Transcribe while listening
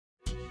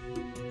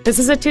This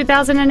is a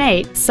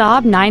 2008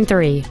 SAAB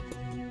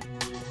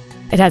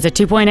 9.3. It has a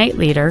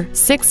 2.8-liter,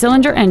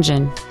 6-cylinder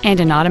engine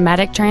and an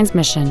automatic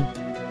transmission.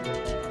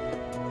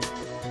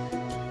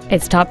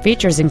 Its top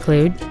features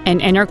include an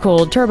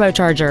intercooled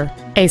turbocharger,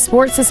 a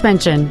sport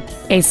suspension,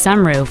 a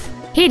sunroof,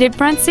 heated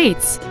front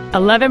seats,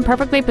 11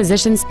 perfectly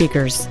positioned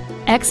speakers,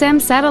 XM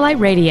satellite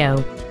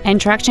radio, and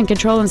traction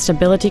control and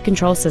stability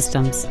control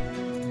systems.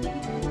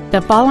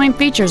 The following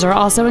features are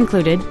also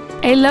included: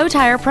 a low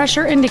tire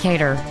pressure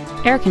indicator,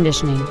 air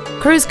conditioning,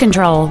 cruise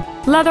control,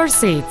 leather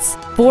seats,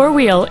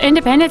 4-wheel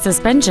independent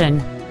suspension,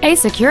 a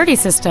security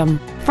system,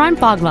 front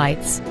fog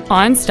lights,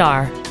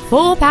 OnStar,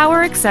 full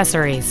power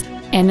accessories,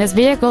 and this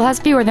vehicle has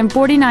fewer than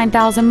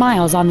 49,000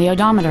 miles on the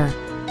odometer.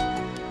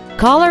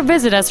 Call or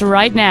visit us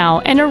right now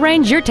and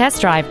arrange your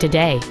test drive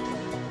today.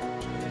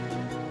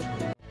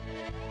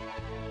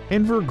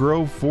 Inver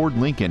Grove Ford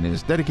Lincoln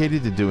is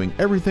dedicated to doing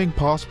everything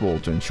possible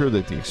to ensure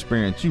that the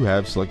experience you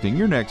have selecting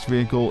your next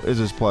vehicle is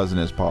as pleasant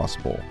as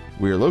possible.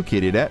 We are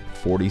located at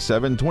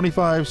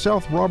 4725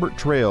 South Robert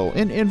Trail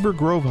in Inver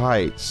Grove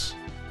Heights.